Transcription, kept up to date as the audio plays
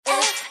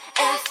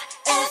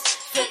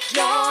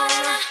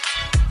Förklararna.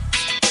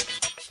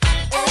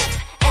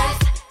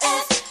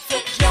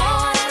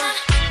 Förklararna.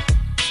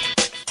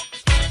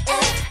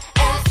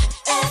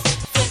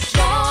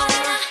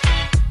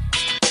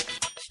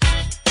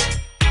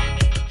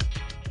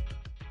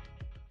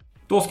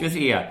 Då ska vi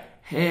se.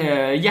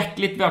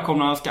 Hjärtligt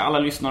välkomna ska alla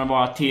lyssnare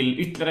vara till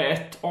ytterligare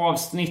ett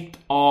avsnitt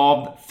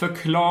av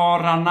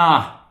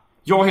Förklararna.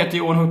 Jag heter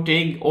Johan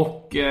Hurtig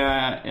och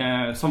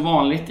som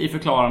vanligt i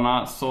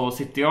Förklararna så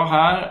sitter jag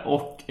här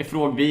och är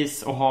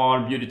frågvis och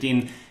har bjudit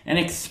in en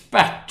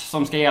expert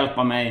som ska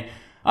hjälpa mig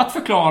att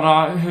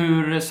förklara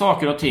hur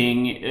saker och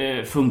ting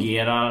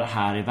fungerar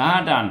här i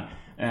världen.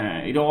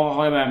 Idag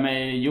har jag med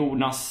mig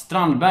Jonas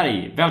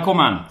Strandberg.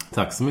 Välkommen!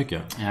 Tack så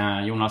mycket.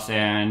 Jonas är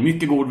en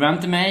mycket god vän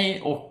till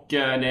mig och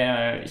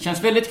det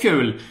känns väldigt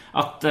kul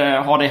att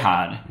ha dig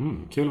här.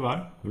 Kul att vara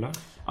här.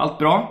 Allt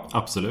bra?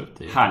 Absolut.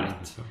 Det är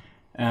härligt.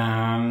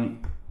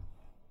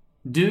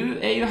 Du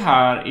är ju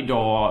här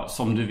idag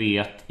som du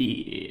vet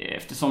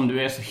eftersom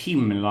du är så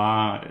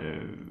himla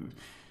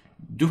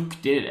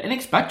duktig, en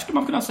expert skulle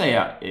man kunna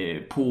säga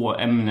på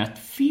ämnet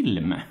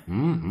film.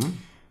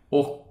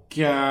 Och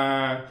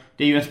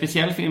det är ju en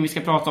speciell film vi ska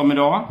prata om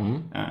idag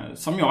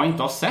som jag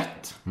inte har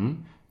sett.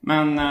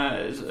 Men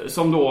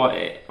som då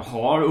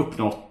har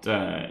uppnått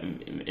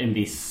en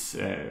viss,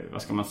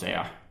 vad ska man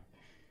säga,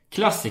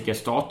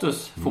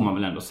 klassikerstatus får man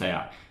väl ändå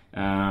säga.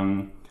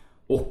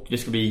 Och det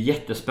ska bli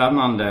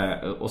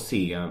jättespännande att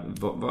se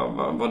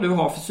vad du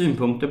har för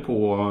synpunkter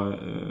på.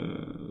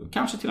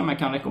 Kanske till och med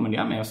kan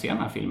rekommendera mig att se den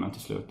här filmen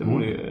till slut. Det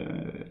vore ju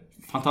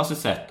ett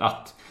fantastiskt sätt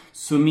att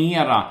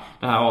summera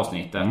det här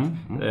avsnittet.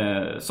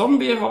 Som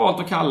vi har valt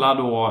att kalla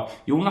då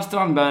Jonas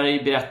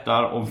Strandberg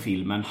berättar om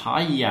filmen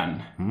Hajen.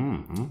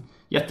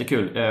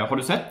 Jättekul. Har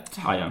du sett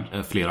Hajen?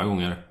 Flera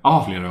gånger.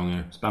 Flera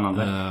gånger.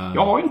 Spännande.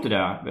 Jag har ju inte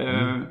det.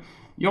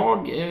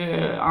 Jag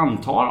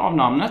antar av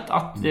namnet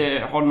att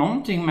det har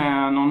någonting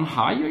med någon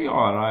haj att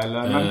göra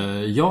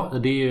eller? Ja,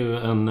 det är ju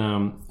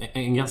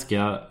en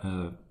ganska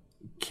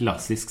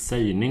klassisk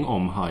sägning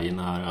om hajen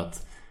är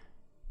att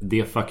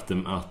det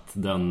faktum att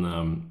den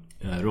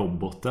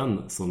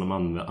roboten som de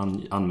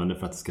använder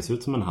för att det ska se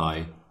ut som en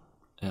haj,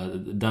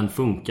 den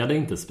funkade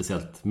inte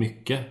speciellt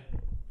mycket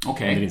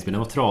under inspelningen. Den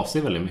var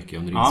trasig väldigt mycket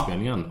under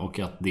inspelningen och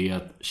att det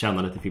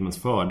tjänade till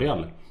filmens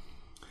fördel.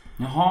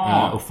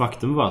 Och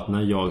faktum var att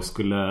när jag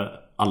skulle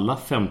alla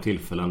 5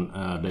 tillfällen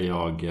där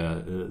jag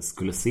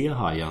skulle se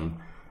hajen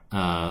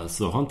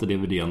så har inte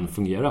DVD:n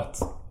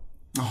fungerat.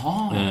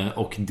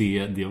 Och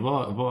det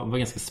var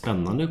ganska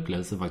spännande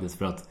upplevelse faktiskt,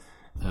 för att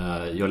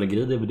jag lägger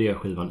i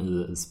DVD-skivan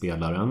i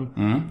spelaren,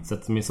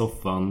 sätter mig i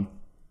soffan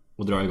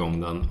och drar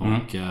igång den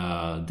och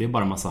det är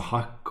bara en massa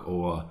hack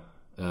och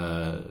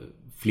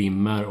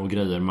flimmer och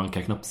grejer. Man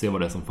kan knappt se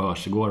vad det är som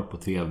försiggår på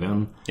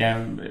tvn.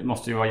 Det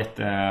måste ju vara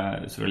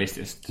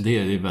jättesurrealistiskt. Det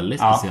är väldigt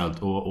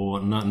speciellt.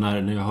 Och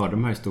när jag hörde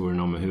de här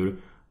historierna om hur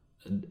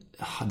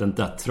den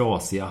där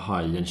trasiga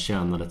hajen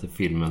tjänade till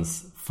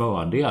filmens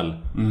fördel,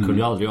 kunde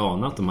jag aldrig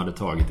ana att de hade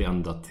tagit det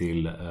ända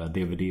till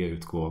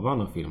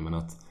DVD-utgåvan av filmen.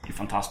 Det är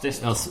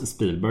fantastiskt. Ja,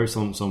 Spielberg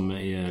som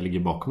ligger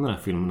bakom den här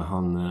filmen,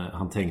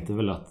 han tänkte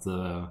väl att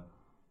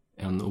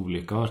en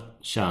olycka har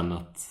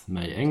tjänat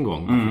mig en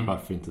gång.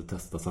 Varför inte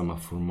testa samma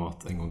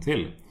format en gång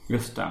till?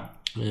 Just det.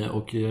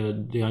 Och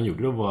det han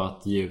gjorde då var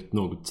att ge ut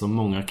något som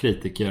många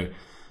kritiker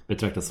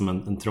betraktar som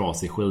en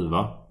trasig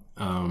skiva.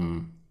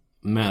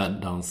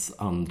 Medans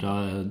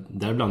andra,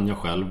 däribland jag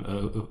själv,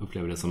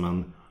 upplever det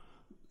som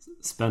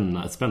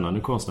ett spännande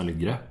konstnärligt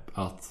grepp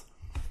att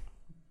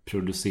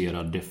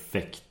producera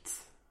defekt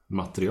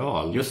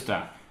material. Just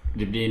det.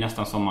 Det blir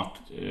nästan som att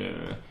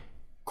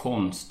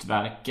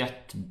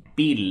konstverket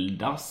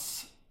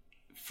bildas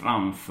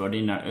framför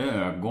dina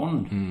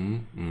ögon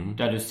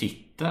där du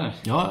sitter.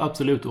 Ja,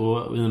 absolut.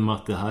 Och i och med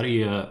att det här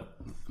är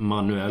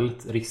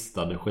manuellt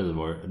ristade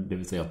skivor, det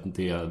vill säga att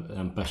det är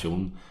en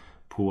person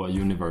på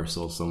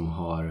Universal som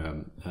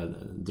har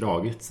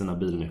dragit sina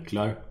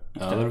bilnycklar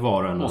över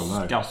var en av de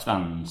här. Oskar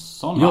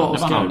Svensson. Ja,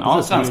 Oskar.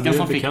 Ja, svenskan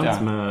som fick det.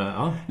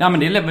 Nej, men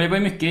det var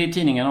ju mycket i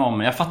tidningen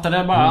om. Jag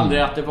fattade bara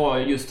aldrig att det var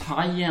just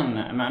hajen.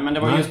 Men det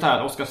var just det här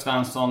att Oskar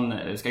Svensson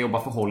ska jobba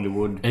för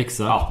Hollywood.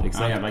 Exakt.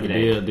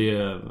 Det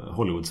är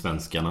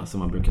Hollywood-svenskarna som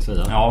man brukar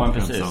säga. Ja, men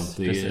precis.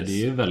 Det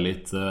är ju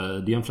väldigt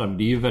det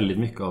är ju väldigt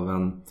mycket av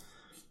en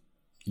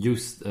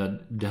just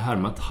det här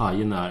med att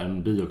hajen är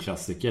en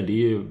bioklassiker. Det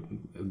är ju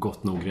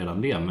gott nog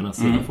redan det. Men att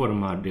sedan få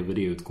de här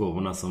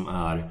DVD-utgåvorna som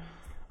är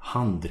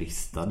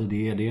handristade,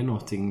 det är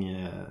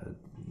någonting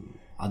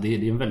det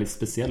är en väldigt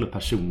speciell och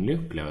personlig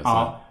upplevelse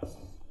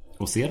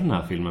att se den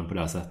här filmen på det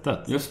här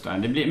sättet. Just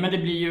det, men det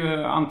blir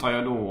ju, antar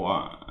jag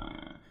då,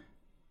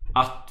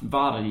 att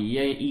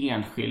varje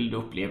enskild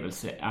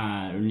upplevelse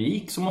är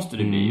unik, så måste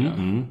det bli.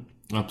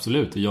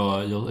 Absolut, jag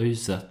har ju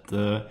sett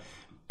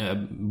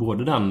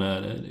både den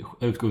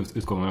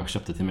utgången jag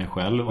köpte till mig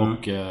själv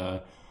och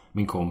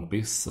min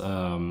kompis.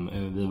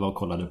 Vi var och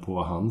kollade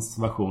på hans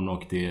version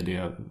och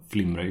det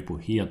flimrar ju på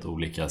helt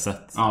olika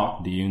sätt.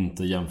 Ja. Det är ju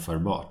inte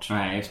jämförbart.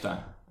 Nej, just det.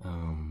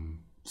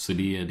 Så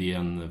det är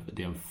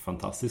en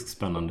fantastiskt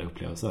spännande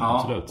upplevelse, Ja.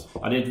 absolut.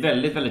 Ja, det är ett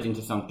väldigt, väldigt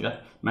intressant grepp.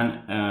 Men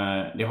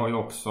det har ju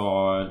också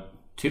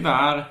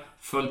tyvärr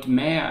följt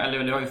med,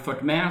 eller det har ju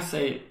fört med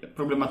sig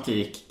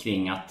problematik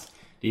kring att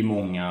det är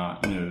många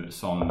nu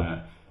som,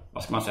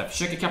 vad ska man säga,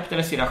 försöker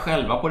kapitalisera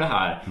själva på det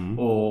här.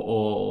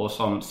 Och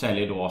som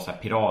säljer då så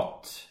här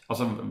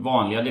alltså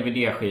vanliga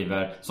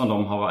DVD-skivor som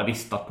de har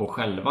ristat på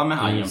själva med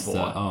hajen Just på.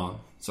 det, ja.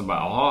 Så bara,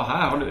 ja,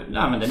 här har du,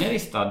 nej men den är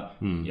ristad.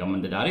 Ja,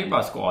 men det där är ju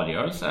bara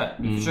skadegörelse.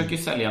 Du försöker ju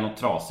sälja något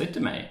trasigt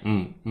till mig.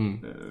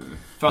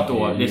 För att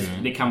då,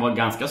 det kan vara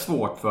ganska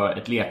svårt för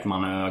ett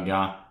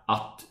lekmannaöga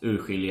att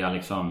urskilja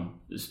liksom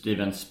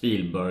Steven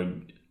Spielberg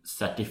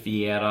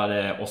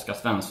certifierade Oscar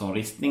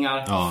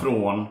Svensson-ristningar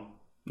från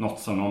något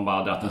som någon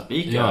bara dratt en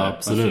spik. Ja,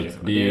 absolut.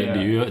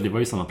 Det var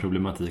ju samma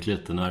problematik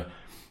lite när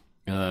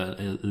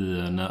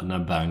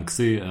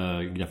Banksy,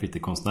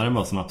 graffitikonstnären,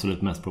 var som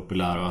absolut mest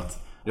populär, och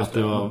att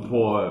det var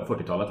på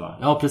 40-talet, va?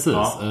 Ja, precis.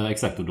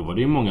 Exakt. Och då var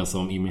det ju många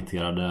som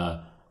imiterade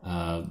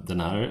den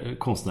här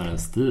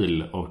konstnärens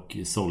stil och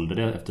sålde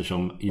det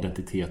eftersom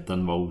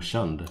identiteten var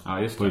okänd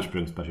på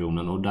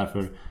ursprungspersonen, och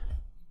därför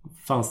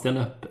fanns det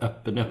en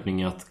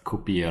öppning att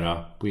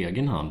kopiera på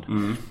egen hand.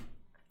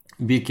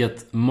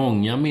 Vilket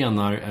många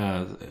menar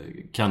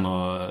kan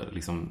ha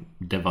liksom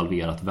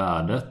devalverat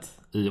värdet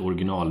i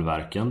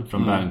originalverken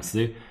från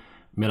Banksy,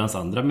 medan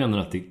andra menar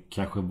att det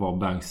kanske var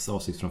Banksys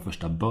avsikt från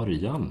första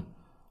början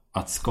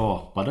att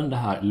skapa det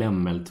här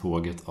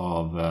lämmeltåget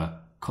av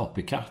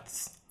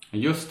copycats.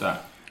 Just det.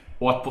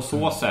 Och att på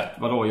så sätt,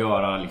 vadå,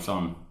 göra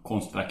liksom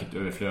konstverket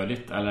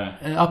överflödigt,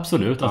 eller?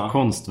 Absolut, att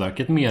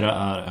konstverket mera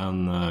är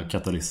en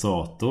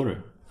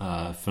katalysator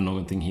för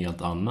någonting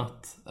helt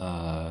annat.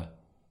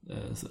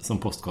 Som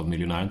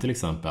Postkodmiljonären till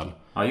exempel.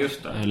 Ja,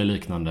 just det. Eller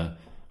liknande.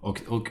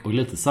 Och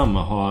lite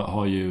samma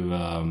har ju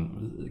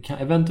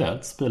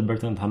eventuellt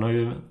Spielberg, han har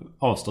ju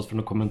avstått från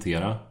att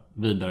kommentera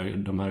vidare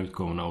de här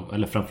utgåvorna,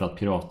 eller framförallt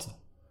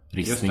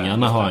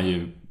piratristningarna har han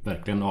ju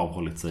verkligen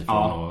avhållit sig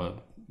från att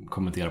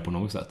kommentera på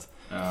något sätt.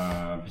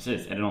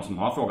 Precis, är det någon som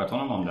har frågat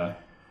honom om det?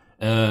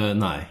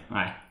 Nej.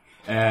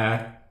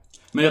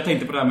 Men jag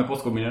tänkte på det här med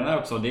Postkodmiljonären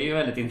också. Det är ju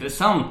väldigt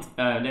intressant.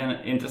 Det är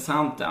en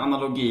intressant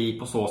analogi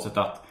på så sätt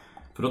att,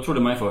 för då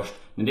trodde man ju först,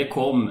 när det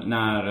kom,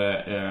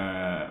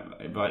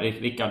 när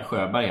Rickard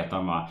Sjöberg heter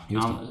han, va?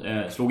 Han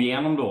slog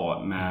igenom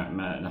då med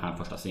den här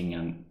första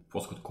singeln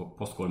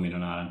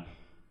Postkodmiljonären.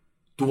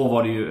 Då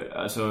var det ju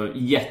alltså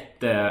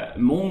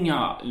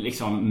jättemånga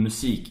liksom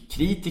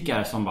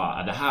musikkritiker som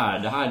bara, det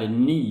här är det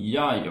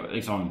nya,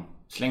 liksom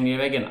slängde i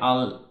väggen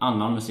all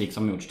annan musik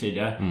som gjorts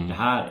tidigare. Det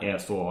här är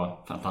så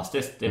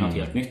fantastiskt, det är något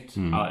helt nytt.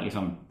 Ja,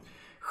 liksom,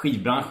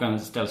 skivbranschen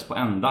ställs på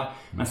ända.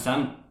 Men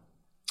sen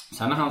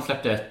när han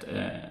släppte ett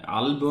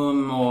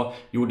album och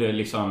gjorde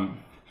liksom,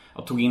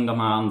 och tog in de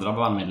här andra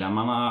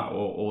bandmedlemmarna,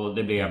 och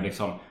det blev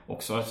liksom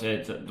också,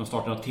 de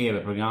startade ett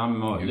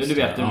tv-program och du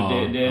vet,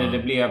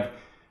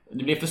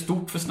 det blev för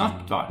stort för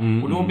snabbt, va?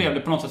 Och då blev det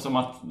på något sätt som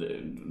att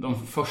de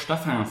första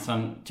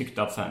fansen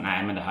tyckte att så här,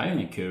 nej men det här är ju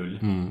inget kul.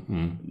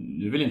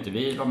 Nu vill inte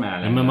vi vara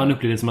med längre. Men man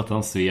upplevde det som att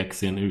han svek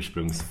sin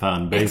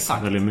ursprungsfanbase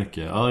väldigt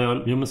mycket.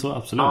 Ja, men så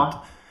absolut.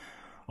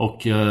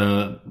 Och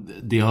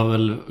det har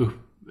väl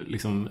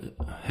liksom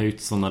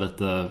höjt sådana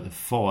lite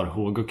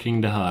farhågor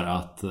kring det här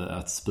att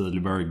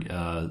Spielberg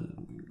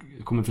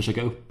kommer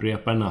försöka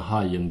upprepa den här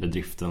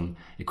hajen-bedriften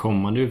i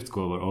kommande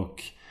utgåvor,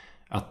 och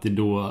att det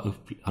då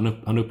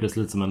han upplevs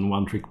lite som en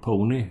one-trick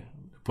pony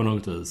på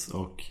något vis,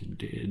 och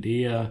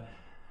det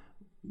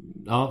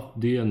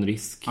är en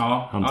risk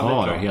han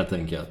tar helt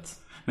enkelt.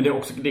 Men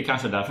det är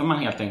kanske därför man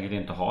helt enkelt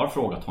inte har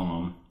frågat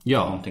honom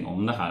någonting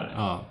om det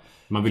här.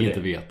 Man vill inte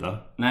veta.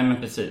 Nej,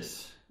 men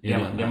precis.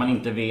 Det man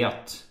inte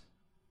vet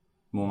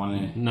mår man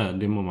Nej,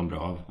 det mår man bra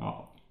av.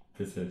 Ja,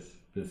 precis.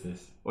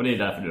 Och det är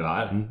därför du är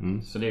här.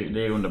 Så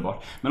det är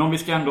underbart. Men om vi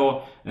ska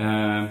ändå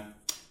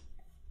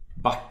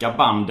backa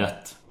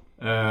bandet,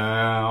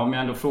 om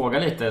jag ändå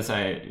frågar lite så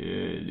här,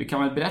 du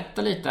kan väl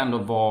berätta lite ändå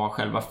vad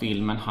själva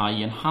filmen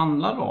Hajen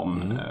handlar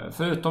om,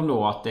 förutom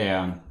då att det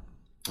är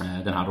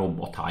den här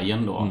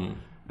robothajen då.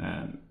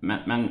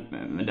 Men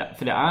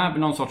för det är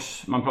någon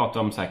sorts, man pratar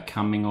om så här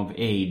coming of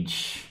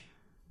age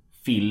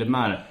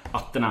filmer,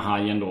 att den här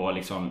hajen då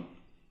liksom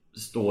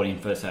står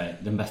inför sig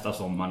den bästa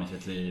sommaren i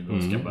sitt liv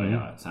och ska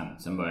börja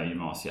sen börja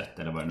gymnasiet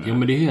eller vad det nu är. Ja,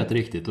 men det är helt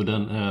riktigt, och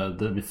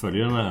vi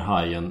följer den här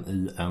hajen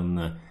i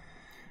en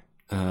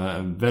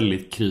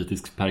väldigt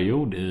kritisk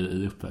period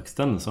i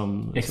uppväxten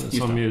som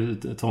ju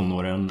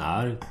tonåren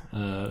är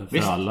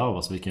för alla av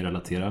oss. Vi kan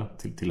relatera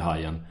till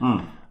hajen.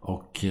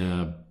 Och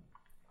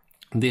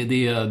det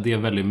är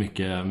väldigt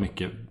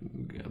mycket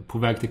på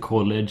väg till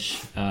college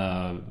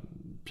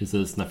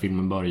precis när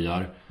filmen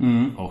börjar.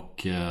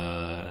 Och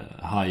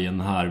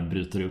hajen här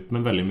bryter upp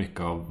med väldigt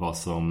mycket av vad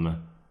som,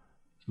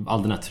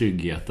 all den här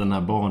tryggheten, den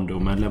här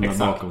barndomen lämnar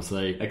bakom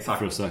sig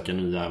för att söka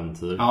nya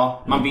äventyr.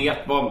 Ja, man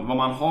vet vad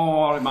man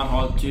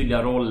har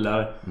tydliga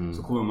roller.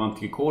 Så kommer man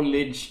till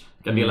college,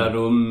 ska dela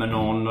rum med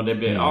någon och det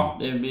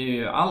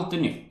blir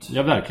alltid nytt.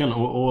 Ja, verkligen.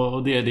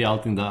 Och det är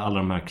allting där, alla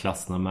de här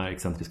klasserna med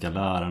excentriska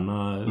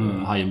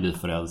lärarna. Hajen blir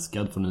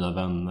förälskad, får nya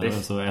vänner och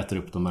så äter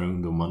upp de här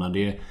ungdomarna.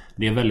 Det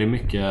är väldigt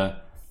mycket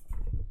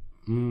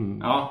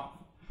Ja.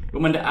 Jo,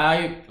 men det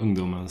är ju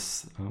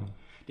ungdomens... Ja.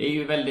 det är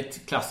ju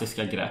väldigt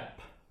klassiska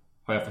grepp,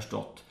 har jag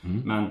förstått.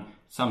 Men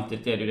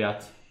samtidigt är det ju det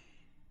att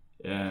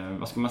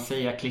vad ska man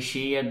säga,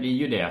 klichéer blir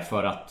ju det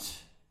för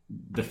att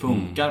det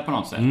funkar på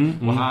något sätt.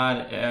 Och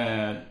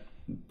här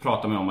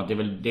pratar man om att det är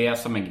väl det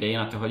som är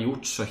grejen, att det har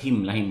gjort så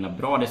himla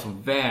bra. Det är så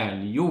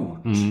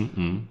välgjort.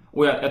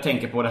 Och jag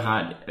tänker på det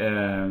här,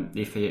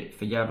 det är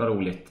för jävla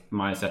roligt.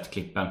 Man har sett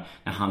klippen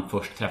när han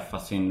först träffar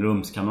sin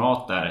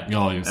rumskamrat där.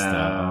 Ja, just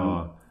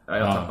det.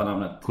 Jag tappar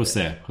namnet.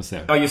 José.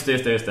 Ja, just det.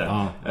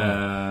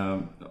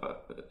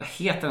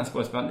 Heter den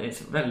skådespelaren? Det är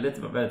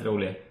så väldigt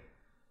rolig.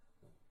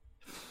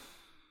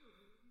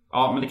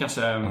 Ja, men det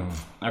kanske...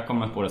 Jag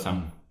kommer på det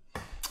sen.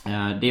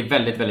 Det är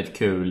väldigt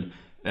kul.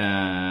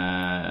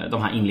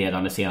 De här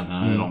inledande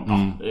scenerna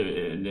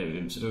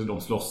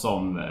de slåss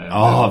om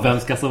vem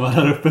ska stå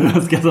där uppe,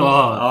 vem ska stå...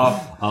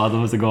 Ja,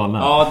 de är så galna.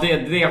 Ja,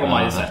 det har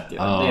man ju sett.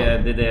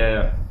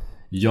 Det.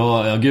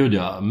 Ja, gud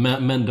ja.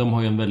 Men de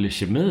har ju en väldig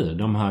kemi.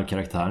 De här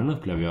karaktärerna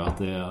upplever jag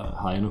att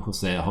Hajen och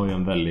José har ju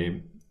en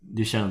väldigt...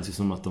 Det känns ju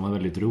som att de har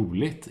väldigt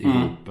roligt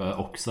ihop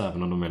också,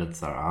 även om de är lite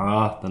så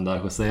här, den där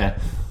José.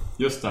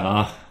 Just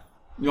det.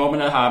 Ja, men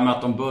det här med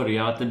att de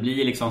börjar, att det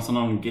blir liksom sån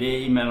någon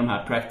grej med de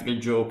här practical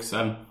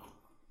jokesen.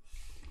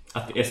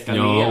 Att det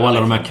eskalerar. Ja, och alla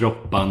de här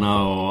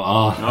kropparna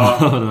och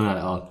den här,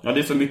 ja, det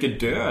är så mycket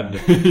död.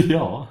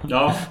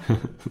 Ja.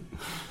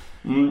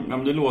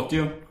 Men det låter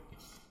ju...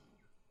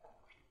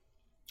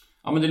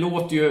 Ja, men det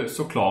låter ju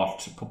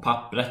såklart på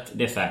pappret.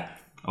 Det är så här,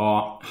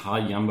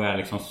 Hajen börjar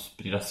liksom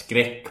sprida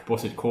skräck på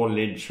sitt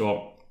college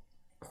och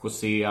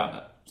José,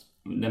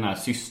 den här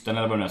systern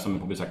eller vad det är som är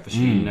på besök,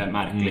 försvinner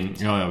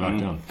märkligt. Ja,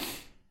 verkligen.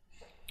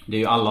 Det är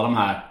ju alla de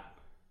här,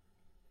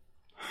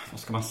 vad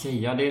ska man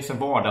säga, det är så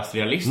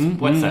vardagsrealism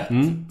på ett sätt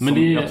som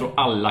jag tror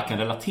alla kan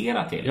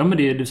relatera till. Ja, men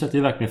du sätter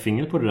ju verkligen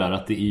fingret på det där,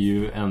 att det är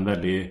ju en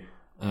väldigt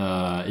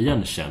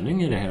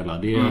igenkänning i det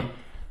hela.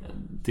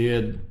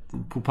 Det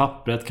på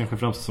pappret kanske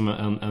framstår som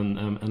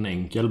en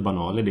enkel,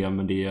 banal idé,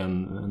 men det är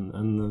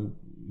en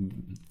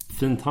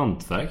fint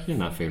hantverk i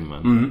den här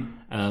filmen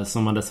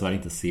som man dessvärre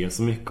inte ser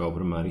så mycket av på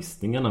de här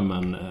ristningarna,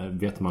 men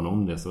vet man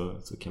om det så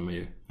kan man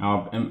ju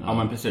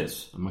men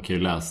precis. Man kan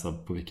ju läsa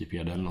på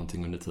Wikipedia eller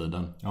någonting under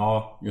tiden.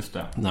 Ja, just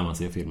det. När man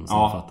ser filmen så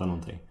man fattar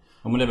någonting.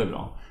 Ja, men det är väl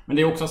bra. Men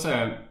det är också så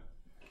här,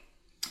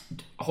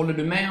 håller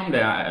du med om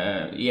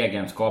det i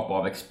egenskap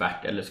av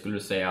expert, eller skulle du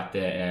säga att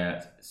det är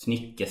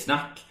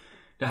snickesnack?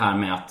 Det här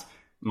med att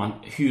man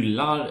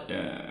hyllar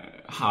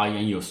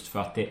Hajen just för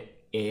att det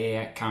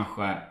är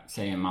kanske,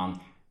 säger man,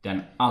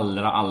 den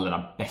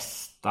allra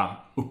bästa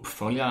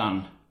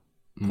uppföljaren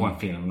på en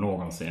film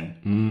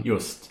någonsin.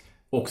 Just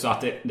också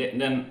att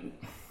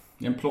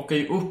den plockar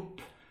ju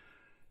upp,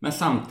 men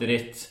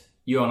samtidigt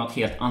gör något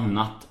helt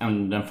annat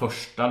än den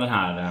första, den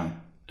här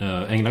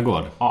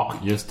Änglagård. Ja,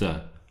 just det.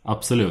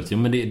 Absolut. Ja,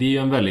 men det är ju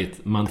en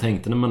väldigt, man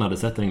tänkte när man hade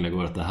sett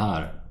Änglagård att det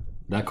här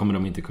kommer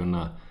de inte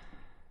kunna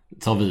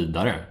ta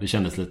vidare. Det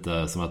kändes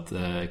lite som att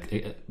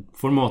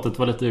formatet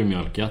var lite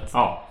urmjölkat.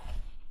 Ja.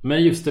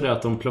 Men just det där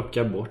att de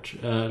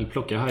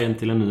plockar Hajen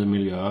till en ny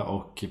miljö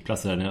och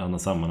placerar den i en annan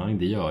sammanhang,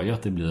 det gör ju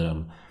att det blir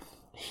en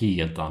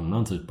helt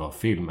annan typ av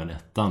film än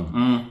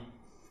ettan.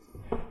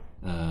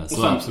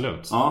 Så sen,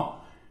 absolut. Ja.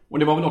 Och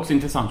det var väl också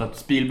intressant att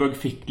Spielberg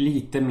fick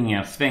lite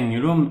mer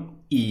svängrum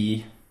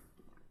i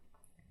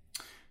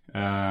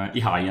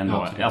Hajen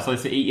då. Ja.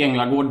 Alltså i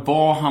Änglagård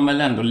var han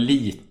väl ändå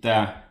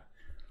lite...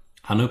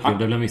 Han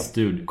upplevde väl en viss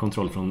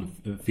kontroll från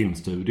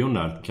filmstudion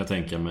där, kan jag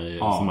tänka mig,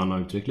 som han har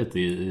uttryckt lite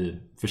i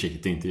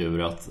försiktiga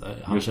intervjuer, att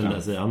han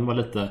kände sig, han var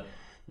lite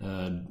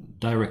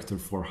director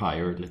for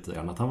hire lite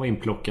grann, att han var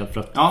inplockad för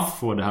att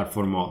få det här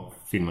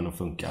filmen att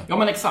funka. Ja,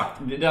 men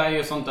exakt, det där är ju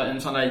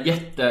en sån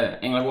där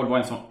Änglagård var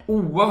en sån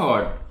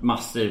oerhört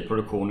massiv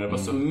produktion. Det var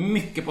så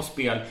mycket på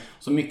spel,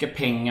 så mycket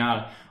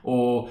pengar.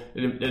 Och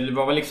det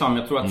var väl liksom,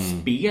 jag tror att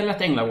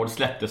spelet Änglagård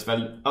släpptes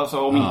väl, alltså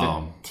om inte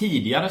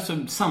tidigare så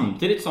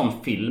samtidigt som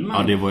filmen.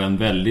 Ja, det var ju en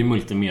väldig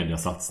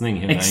multimediasatsning,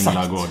 hela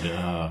Änglagård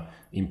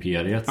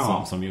imperiet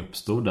som ju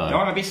uppstod där.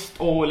 Ja,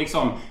 visst. Och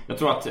liksom, jag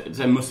tror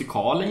att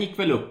musikalen gick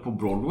väl upp på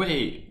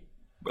Broadway,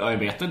 jag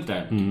vet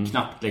inte,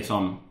 knappt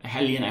liksom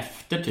helgen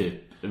efter typ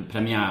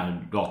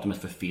premiärdatumet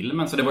för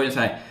filmen. Så det var ju så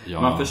här,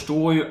 man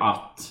förstår ju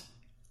att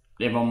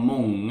det var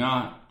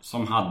många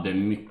som hade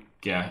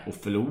mycket att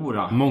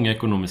förlora. Många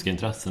ekonomiska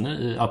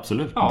intressen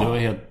absolut. Ja. Det var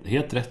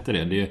helt rätt i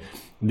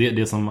det.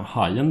 Det som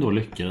Hajen då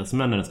lyckades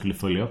med när den skulle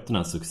följa upp den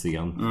här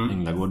succén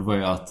Änglagård var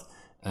ju att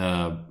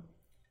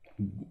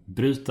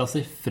bryta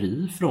sig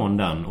fri från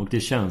den, och det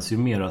känns ju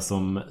mera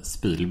som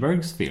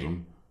Spielbergs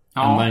film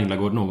än vad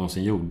Änglagård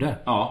någonsin gjorde.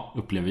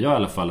 Upplever jag i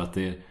alla fall, att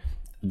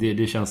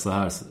det känns så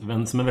här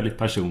som en väldigt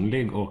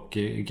personlig och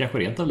kanske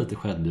rent av lite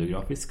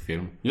självbiografisk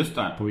film. Just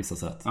det. På vissa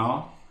sätt.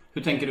 Ja.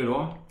 Hur tänker du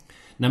då?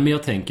 Nej, men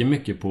jag tänker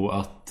mycket på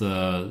att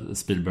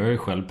Spielberg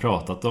själv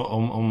pratat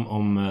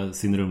om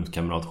sin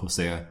rumskamrat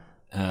José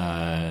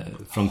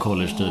från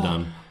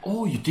college-tiden.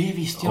 Oj, det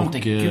visste jag inte.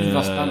 Gud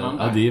vad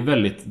spännande. Ja, det är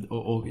väldigt,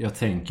 och jag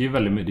tänker ju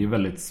väldigt, det är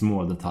väldigt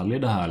små detaljer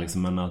det här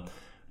liksom, men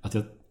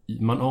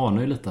man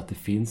anar ju lite att det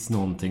finns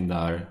någonting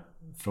där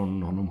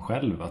från honom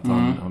själv, att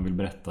han vill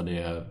berätta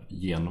det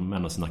genom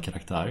en av sina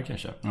karaktärer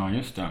kanske. Ja,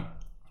 just det.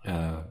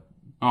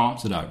 Ja,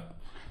 sådär.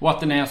 Och att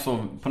den är så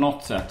på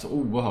något sätt så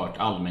oerhört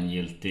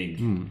allmängiltig.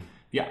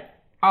 Vi har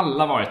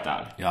alla varit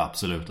där. Ja,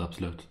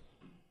 absolut.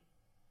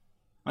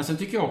 Men sen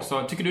tycker jag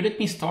också, tycker du det är ett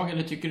misstag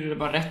eller tycker du det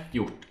var rätt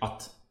gjort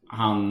att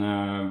han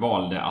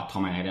valde att ta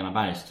med Helena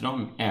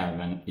Bergström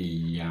även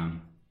i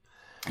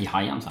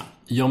Hajen sen?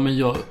 Ja, men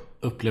jag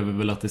upplever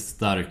väl att det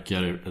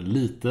stärker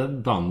lite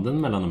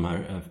banden mellan de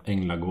här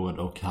Änglagård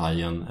och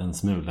Hajen en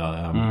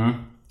smula,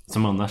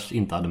 som annars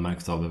inte hade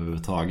märkts av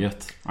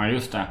överhuvudtaget. Ja,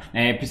 just det.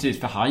 Nej, precis,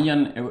 för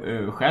Hajen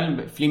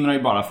själv flimrar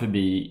ju bara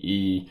förbi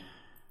i...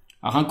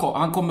 Ja,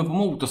 han kommer på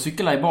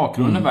motorcykel i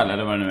bakgrunden väl,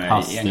 eller vad det nu är.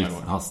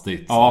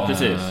 Hastigt. Ja,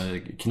 precis.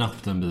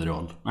 Knappt en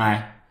biroll.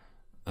 Nej.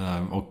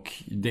 Och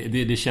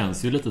det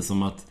känns ju lite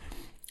som att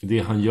det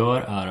han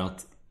gör är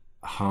att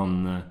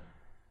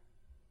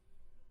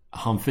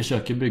han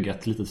försöker bygga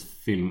ett litet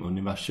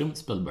filmuniversum,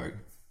 Spielberg,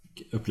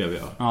 upplever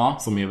jag. Ja.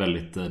 Som är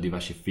väldigt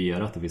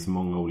diversifierat. Det finns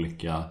många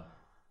olika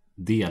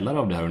delar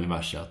av det här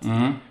universet.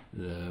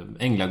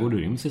 Änglagård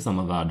ryms i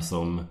samma värld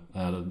som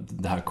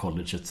det här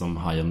colleget som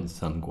Hajen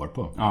sen går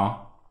på.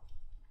 Ja.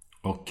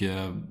 Och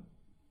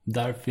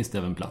där finns det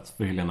även plats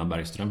för Helena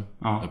Bergström,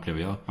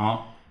 upplever jag.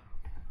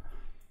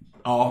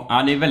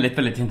 Ja, det är väldigt,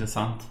 väldigt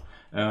intressant.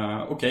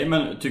 Okej,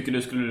 men skulle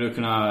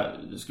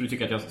du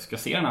tycka att jag ska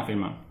se den här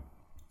filmen?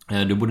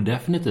 Du borde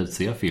definitivt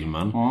se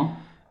filmen.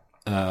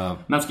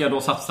 Men ska jag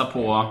då satsa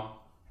på...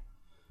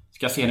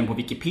 Ska jag se den på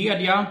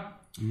Wikipedia?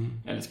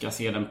 Eller ska jag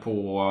se den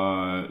på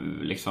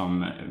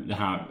liksom det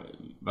här,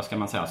 vad ska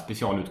man säga,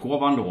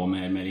 specialutgåvan då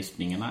med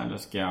listningarna, eller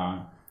ska jag...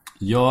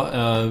 Ja,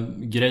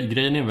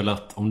 grejen är väl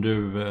att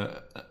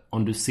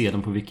om du ser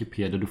den på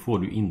Wikipedia, då får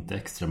du inte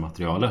extra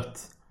materialet.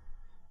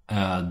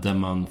 Där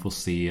man får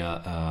se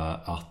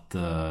att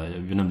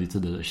vi nämnde ju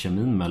tidigare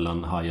kemin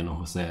mellan Hajen och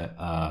José,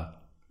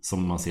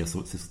 som man ser så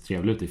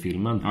trevligt ut i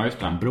filmen. Ja, just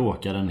det. Han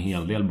bråkade en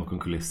hel del bakom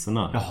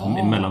kulisserna.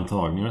 Mellan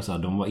tagningar och så här.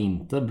 De var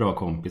inte bra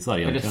kompisar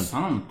egentligen. Är det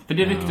sant? För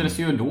det ryktades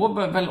ju då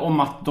väl om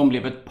att de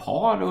blev ett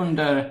par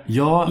under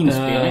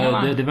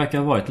inspelningarna. Det verkar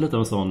ha varit lite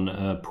en sån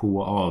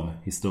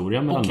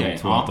på-av-historia mellan de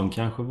två. Att de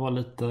kanske var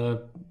lite...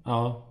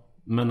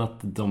 men att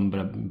de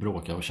började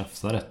bråka och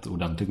tjafsa rätt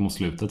ordentligt mot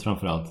slutet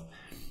framförallt.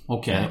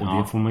 Och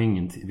det får man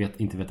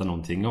inte veta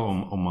någonting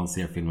om man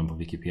ser filmen på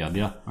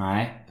Wikipedia.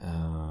 Nej.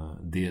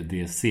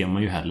 Det ser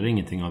man ju heller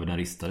ingenting av i den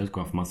ristade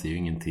utgåvan, för man ser ju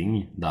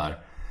ingenting där.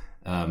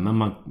 Men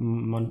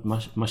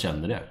man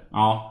känner det.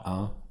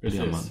 Ja,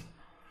 precis.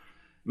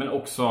 Men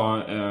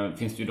också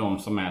finns det ju de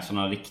som är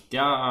såna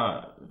riktiga,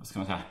 vad ska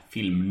man säga,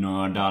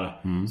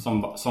 filmnördar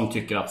som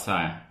tycker att så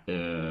här,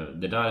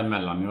 det där är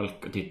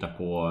mellanmjölk att titta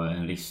på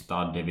en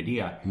ristad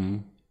DVD.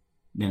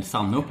 Den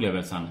sanna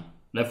upplevelsen,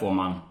 det får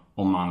man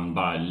om man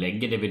bara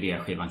lägger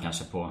DVD-skivan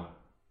kanske på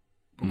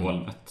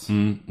golvet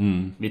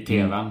vid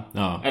tvn.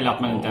 Eller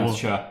att man inte ens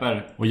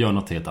köper och gör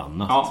något helt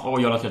annat. Ja,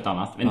 och gör något helt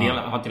annat. En del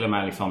har till och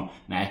med liksom,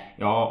 nej,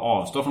 jag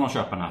avstår från att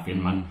köpa den här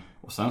filmen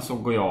och sen så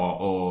går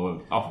jag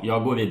och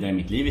jag går vidare i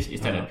mitt liv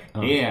istället.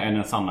 Det är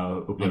en sanna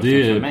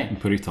upplevelse för mig. Det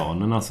är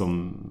puritanerna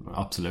som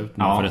absolut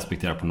man får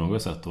respektera på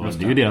något sätt. Och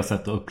det är ju deras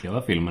sätt att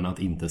uppleva filmen, att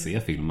inte se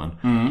filmen.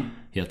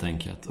 Helt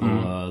enkelt. Och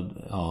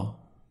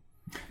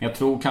jag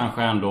tror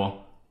kanske ändå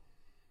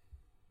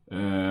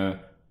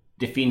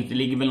det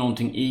ligger väl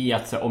någonting i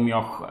att om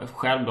jag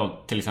själv då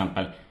till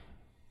exempel,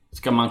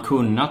 ska man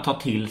kunna ta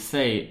till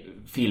sig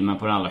filmen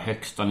på den allra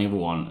högsta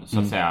nivån så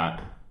att säga,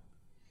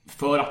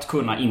 för att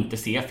kunna inte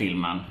se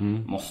filmen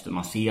måste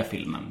man se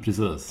filmen.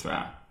 Precis. Tror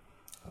jag.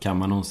 Kan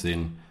man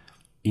någonsin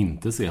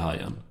inte se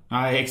Hajen?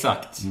 Nej,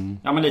 exakt.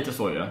 Ja, men lite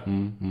så ju.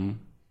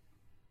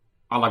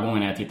 Alla gånger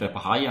när jag tittade på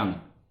Hajen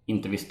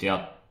inte visste jag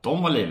att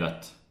de var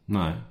livet.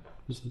 Nej,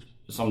 precis.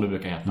 Som det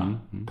brukar heta.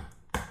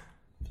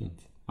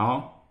 Fint.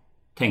 Ja,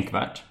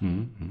 tänkvärt.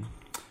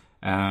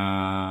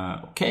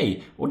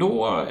 Okej, och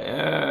då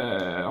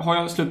har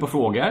jag slut på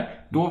frågor.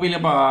 Då vill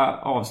jag bara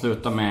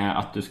avsluta med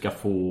att du ska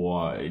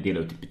få dela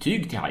ut ett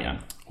betyg till Hajen.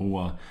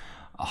 Och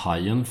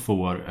Hajen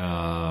får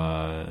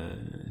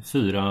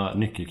 4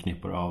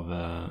 nyckelknippor av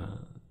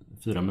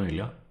 4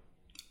 möjliga.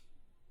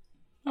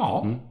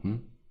 Ja,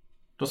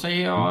 då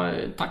säger jag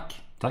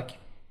tack. Tack.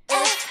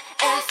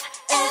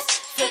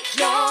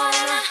 Förklara.